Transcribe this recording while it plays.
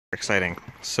Exciting.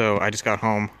 So I just got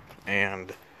home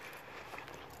and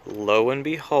lo and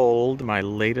behold, my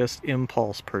latest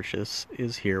impulse purchase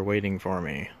is here waiting for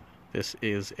me. This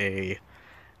is a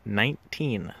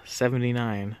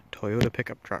 1979 Toyota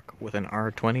pickup truck with an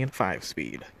R20 and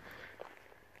 5-speed.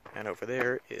 And over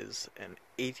there is an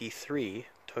 83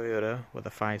 Toyota with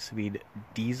a 5-speed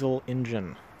diesel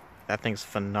engine. That thing's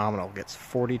phenomenal. Gets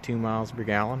 42 miles per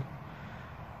gallon.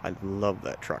 I love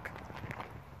that truck.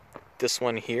 This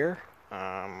one here,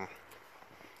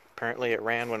 apparently it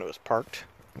ran when it was parked,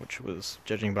 which was,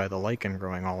 judging by the lichen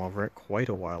growing all over it, quite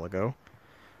a while ago.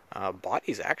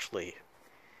 Body's actually...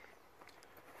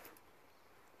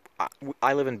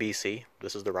 I live in BC.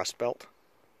 This is the Rust Belt.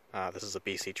 This is a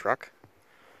BC truck.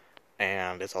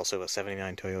 And it's also a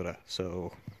 79 Toyota.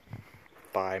 So,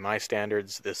 by my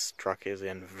standards, this truck is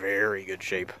in very good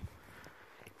shape.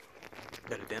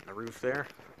 Got a dent in the roof there.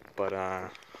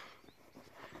 But,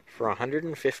 for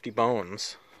 150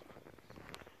 bones,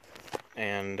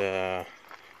 and the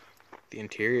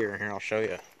interior here, I'll show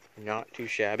you, not too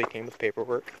shabby, came with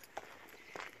paperwork.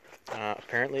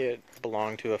 Apparently it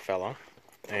belonged to a fella,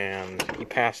 and he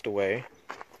passed away,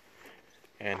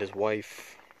 and his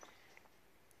wife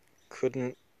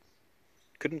couldn't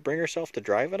bring herself to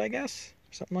drive it, I guess,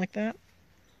 something like that.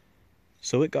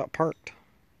 So it got parked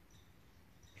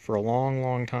for a long,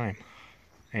 long time.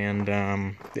 And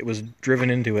it was driven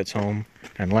into its home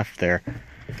and left there.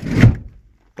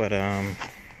 But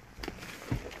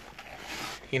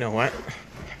you know what?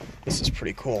 This is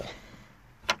pretty cool.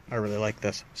 I really like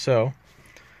this. So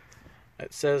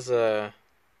it says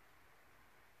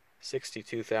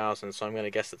 62,000, so I'm gonna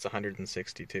guess it's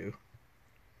 162.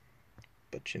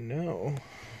 But you know,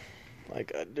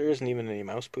 like there isn't even any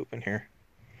mouse poop in here.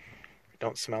 It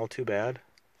don't smell too bad.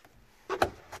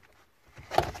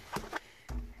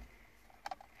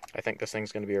 I think this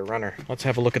thing's going to be a runner. Let's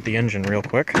have a look at the engine real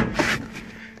quick.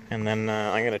 And then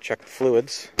I'm going to check the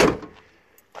fluids.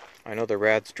 I know the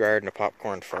rad's drier than a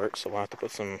popcorn fart, so we'll have to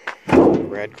put some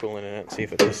rad coolant in it and see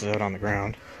if it pisses out on the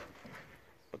ground.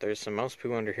 But there's some mouse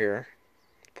poo under here.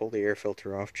 Pull the air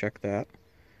filter off, check that.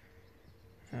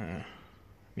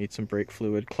 Need some brake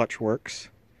fluid. Clutch works.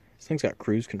 This thing's got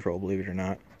cruise control, believe it or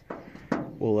not.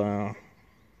 We'll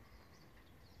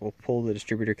pull the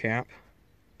distributor cap.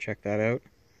 Check that out.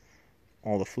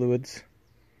 All the fluids,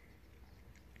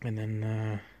 and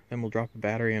then we'll drop a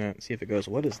battery in it and see if it goes.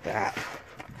 What is that?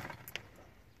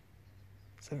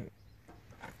 I think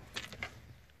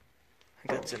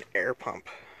that's an air pump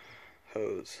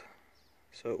hose.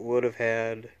 So it would have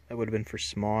been for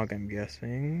smog, I'm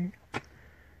guessing.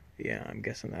 Yeah, I'm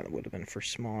guessing that would have been for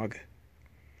smog.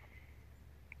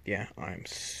 Yeah, I'm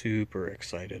super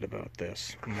excited about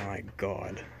this. My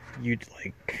God,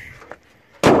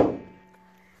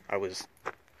 I was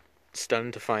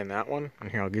stunned to find that one. And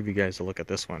here, I'll give you guys a look at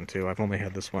this one, too. I've only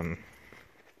had this one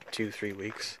 2-3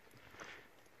 weeks.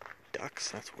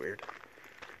 Ducks? That's weird.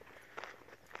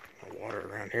 No water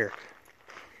around here.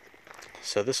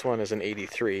 So this one is an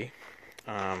 83.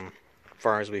 As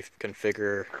far as we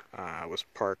configure, it was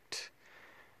parked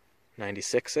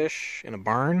 96-ish in a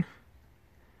barn.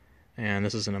 And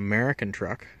this is an American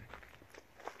truck.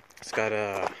 It's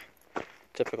got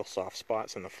typical soft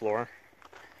spots in the floor.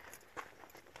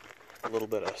 A little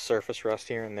bit of surface rust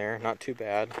here and there, not too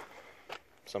bad.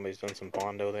 Somebody's done some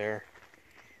Bondo there.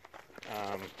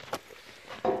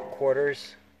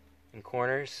 Quarters and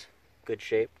corners, good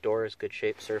shape. Doors, good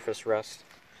shape. Surface rust.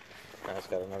 It's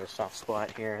got another soft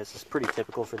spot here. This is pretty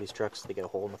typical for these trucks. They get a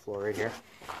hole in the floor right here.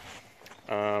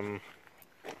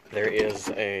 There is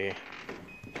a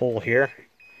hole here,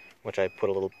 which I put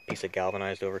a little piece of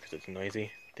galvanized over because it's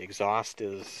noisy. The exhaust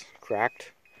is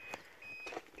cracked.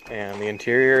 And the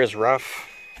interior is rough.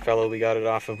 The fellow we got it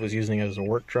off of was using it as a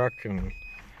work truck, and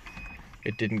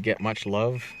it didn't get much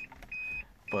love.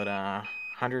 But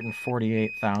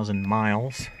 148,000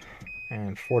 miles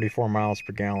and 44 miles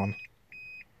per gallon.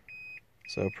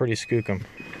 So pretty skookum.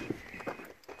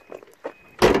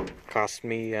 Cost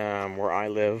me, where I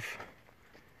live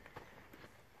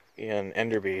in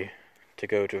Enderby, to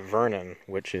go to Vernon,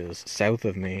 which is south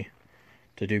of me,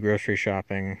 to do grocery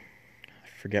shopping. I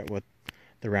forget what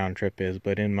the round trip is,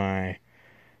 but in my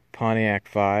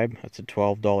Pontiac Vibe, that's a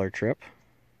 $12 trip.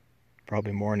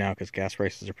 Probably more now because gas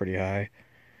prices are pretty high.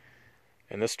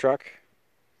 And this truck,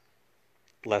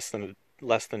 less than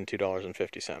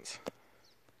 $2.50.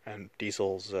 And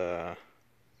diesel's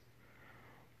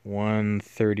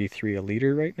 $1.33 a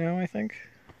liter right now, I think.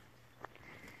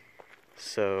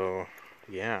 So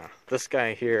yeah, this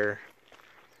guy here,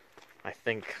 I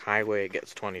think highway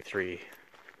gets 23.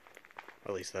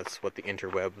 At least that's what the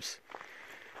interwebs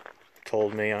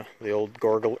told me, the old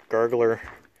gargler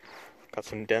got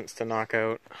some dents to knock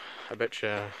out. I bet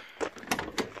you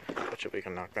we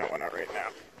can knock that one out right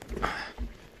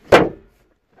now.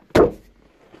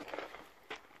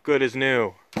 Good as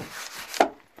new.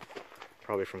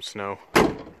 Probably from snow.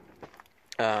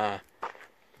 Let's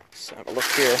have a look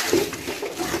here.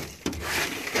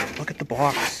 Look at the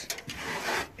box.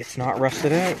 It's not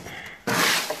rusted out.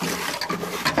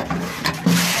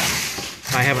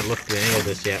 I haven't looked at any of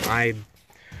this yet.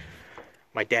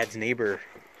 My dad's neighbor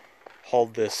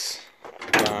hauled this.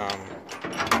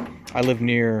 I live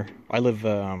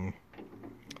a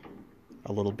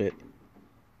little bit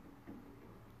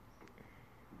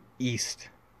east.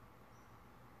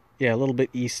 Yeah, a little bit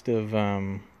east of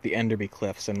the Enderby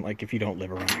Cliffs, and like if you don't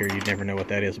live around here, you'd never know what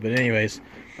that is. But anyways,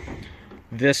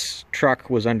 this truck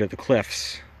was under the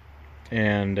cliffs,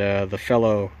 and the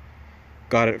fellow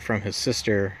got it from his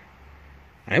sister.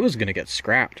 I was gonna get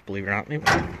scrapped, believe it or not.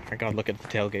 My God, look at the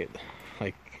tailgate.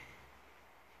 Like,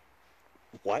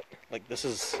 what? Like, this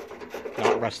is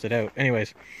not rusted out.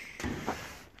 Anyways,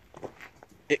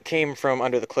 it came from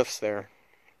under the cliffs there,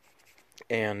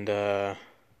 and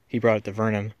he brought it to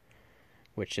Vernon,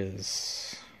 which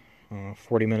is a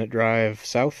 40-minute drive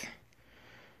south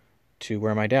to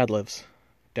where my dad lives,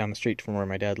 down the street from where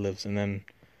my dad lives. And then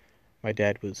my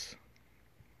dad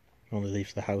only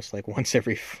leaves the house like once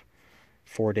every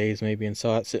 4 days maybe, and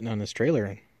saw it sitting on his trailer.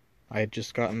 And I had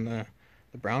just gotten the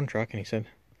brown truck, and he said,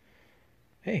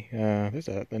 "Hey, there's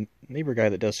the neighbor guy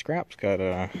that does scraps got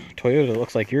a Toyota that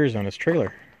looks like yours on his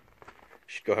trailer. You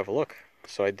should go have a look."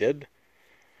 So I did,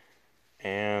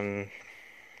 and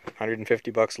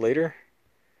 $150 later,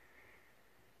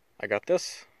 I got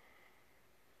this.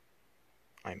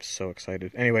 I'm so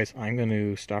excited. Anyways, I'm going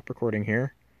to stop recording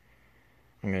here.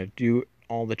 I'm going to do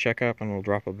all the checkup, and we'll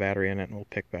drop a battery in it, and we'll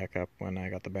pick back up when I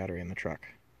got the battery in the truck.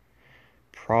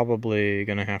 Probably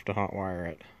going to have to hotwire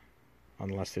it,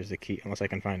 unless there's a key, unless I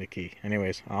can find a key.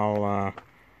 Anyways, I'll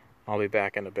be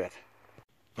back in a bit.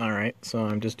 Alright, so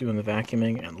I'm just doing the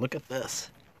vacuuming, and look at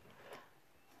this.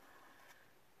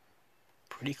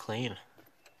 Pretty clean.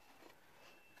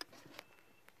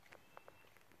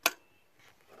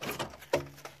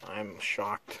 I'm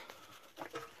shocked.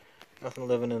 Nothing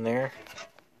living in there.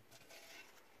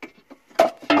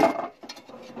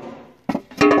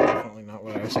 Definitely not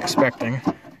what I was expecting,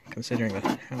 considering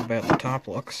how bad the top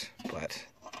looks, but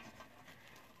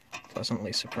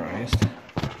pleasantly surprised.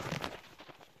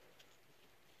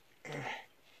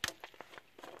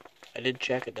 I did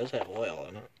check, it does have oil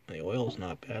in it. The oil's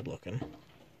not bad looking.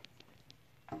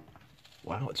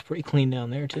 Wow, it's pretty clean down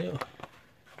there too.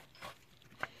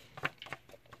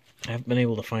 I haven't been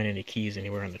able to find any keys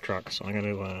anywhere in the truck, so I'm going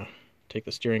to take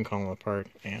the steering column apart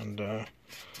and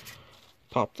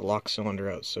pop the lock cylinder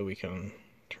out so we can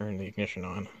turn the ignition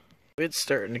on. It's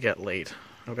starting to get late.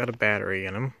 I've got a battery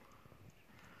in them,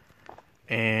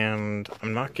 and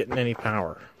I'm not getting any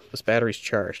power. This battery's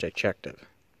charged, I checked it.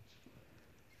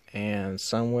 And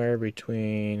somewhere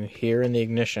between here and the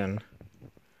ignition,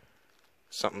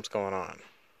 something's going on.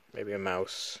 Maybe a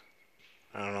mouse.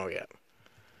 I don't know yet.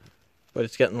 But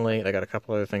it's getting late. I got a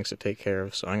couple other things to take care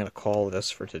of, so I'm going to call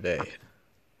this for today.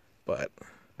 But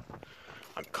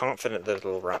I'm confident that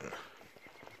it'll run.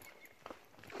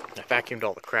 I vacuumed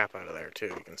all the crap out of there too,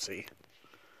 you can see.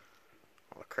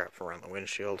 All the crap from around the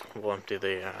windshield. We'll empty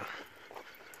the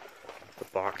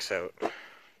box out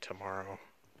tomorrow.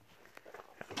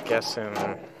 I'm guessing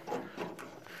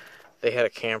they had a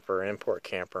camper, an import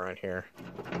camper on here.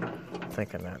 I'm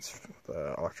thinking that's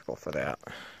the electrical for that.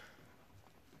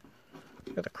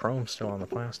 Got the chrome still on the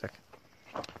plastic.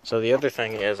 So the other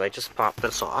thing is, I just popped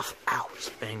this off. Ow,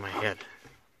 just banged my head.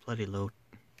 Bloody low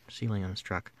ceiling on this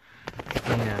truck.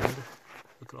 And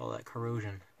look at all that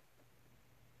corrosion.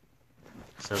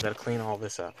 So I've got to clean all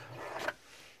this up.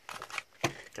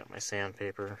 Got my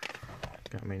sandpaper.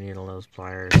 Got my needle nose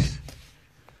pliers.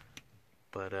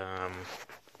 But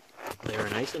they were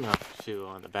nice enough to,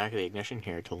 on the back of the ignition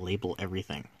here, to label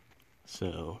everything.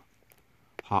 So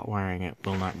hot wiring it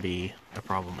will not be a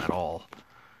problem at all.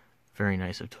 Very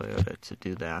nice of Toyota to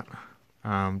do that.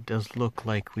 Does look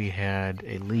like we had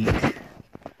a leak.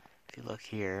 If you look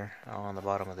here on the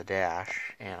bottom of the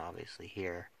dash, and obviously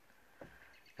here,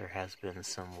 there has been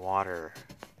some water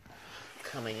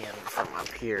coming in from up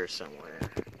here somewhere.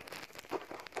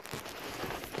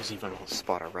 There's even a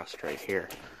spot of rust right here.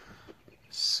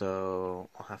 So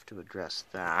I'll have to address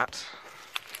that.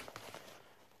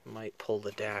 Might pull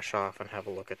the dash off and have a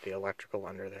look at the electrical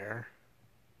under there.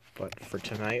 But for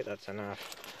tonight, that's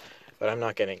enough. But I'm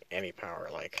not getting any power,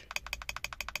 like,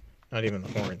 not even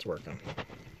the horn's working.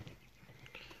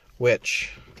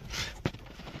 Which,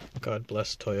 God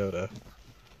bless Toyota.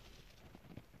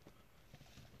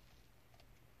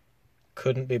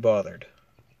 Couldn't be bothered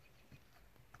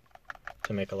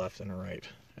to make a left and a right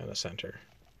and a center.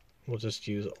 We'll just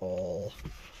use all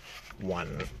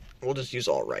one. We'll just use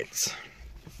all rights.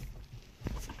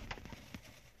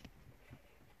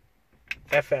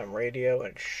 FM radio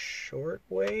and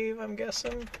shortwave, I'm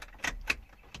guessing.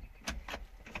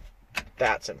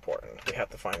 That's important. We have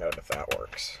to find out if that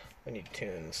works. We need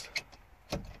tunes.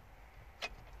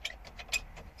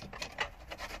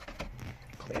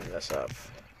 Clean this up.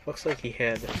 Looks like he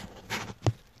had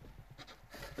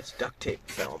this duct tape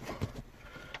film.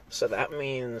 So that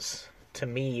means, to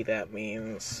me, that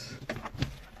means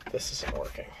this isn't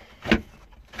working.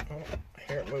 Oh, I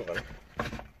hear it moving.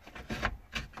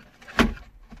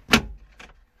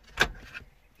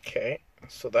 Okay,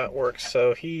 so that works.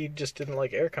 So he just didn't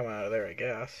like air coming out of there, I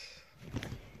guess.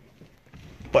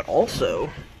 But also,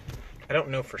 I don't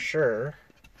know for sure.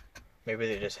 Maybe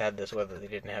they just had this whether they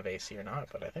didn't have AC or not,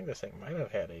 but I think this thing might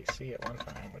have had AC at one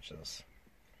time, which is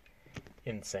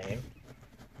insane.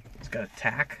 It's got a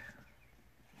tack,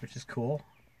 which is cool.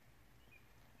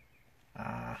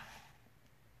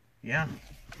 Yeah.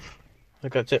 I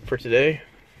think that's it for today.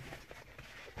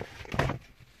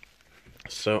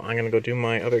 So I'm going to go do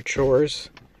my other chores,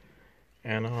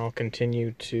 and I'll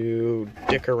continue to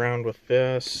dick around with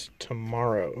this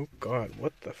tomorrow. Oh God,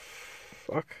 what the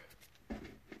fuck?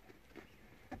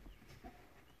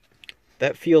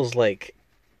 That feels like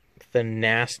the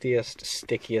nastiest,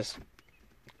 stickiest,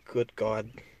 good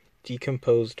God,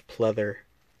 decomposed pleather.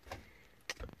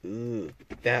 Ooh,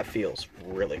 that feels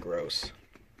really gross.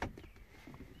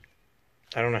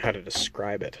 I don't know how to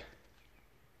describe it.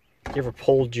 You ever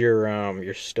pulled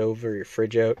your stove or your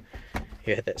fridge out?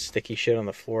 You had that sticky shit on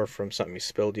the floor from something you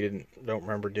spilled. You don't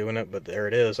remember doing it, but there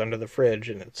it is under the fridge,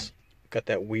 and it's got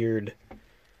that weird,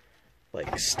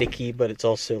 like sticky, but it's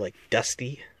also like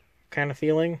dusty kind of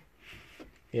feeling.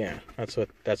 Yeah, that's what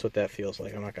that feels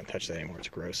like. I'm not gonna touch that anymore. It's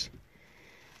gross.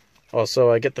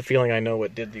 Also, I get the feeling I know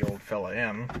what did the old fella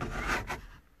in.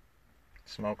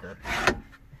 Smoker.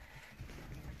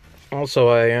 Also,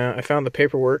 I found the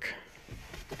paperwork,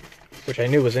 which I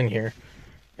knew was in here,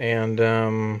 and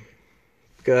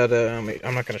got I'm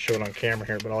not going to show it on camera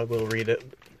here, but I will read it.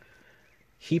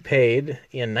 He paid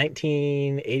in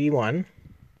 1981,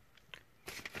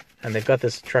 and they've got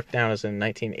this truck down as in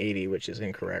 1980, which is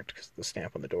incorrect because the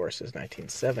stamp on the door says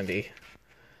 1970.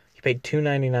 He paid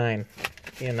 $299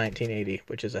 in 1980,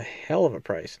 which is a hell of a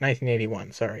price.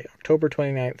 1981, sorry, October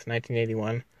 29th,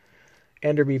 1981,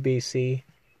 Enderby, BC.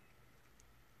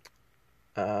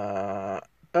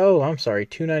 Oh, I'm sorry.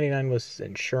 $299 was his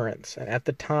insurance, and at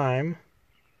the time,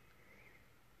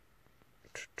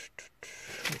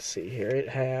 let's see here.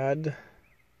 It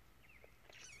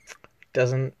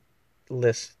doesn't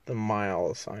list the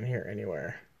miles on here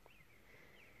anywhere.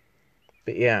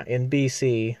 But yeah, in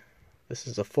BC, this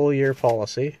is a full year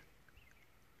policy.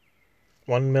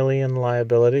 $1 million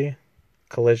liability,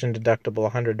 collision deductible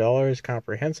 $100,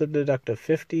 comprehensive deductible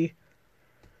 $50.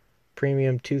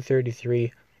 Premium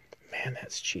 $233. Man,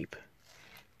 that's cheap.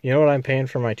 You know what I'm paying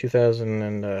for my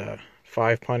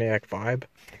 2005 Pontiac Vibe?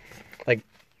 Like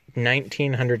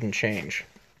 $1,900 and change.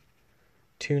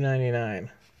 $299.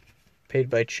 Paid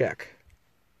by check.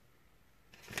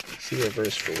 See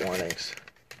reverse for warnings.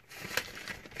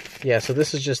 Yeah, so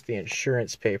this is just the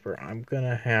insurance paper. I'm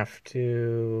gonna have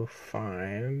to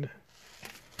find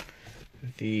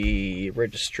the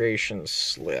registration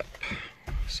slip.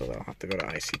 So I'll have to go to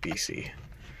ICBC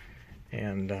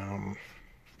and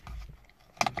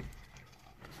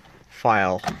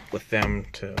file with them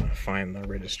to find the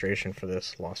registration for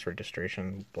this lost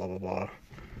registration, blah blah blah.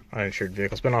 Uninsured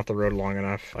vehicle. It's been off the road long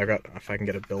enough. If I can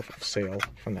get a bill of sale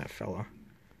from that fella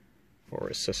or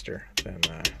his sister, then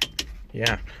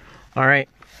yeah. All right.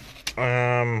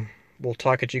 We'll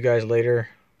talk at you guys later.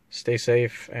 Stay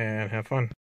safe and have fun.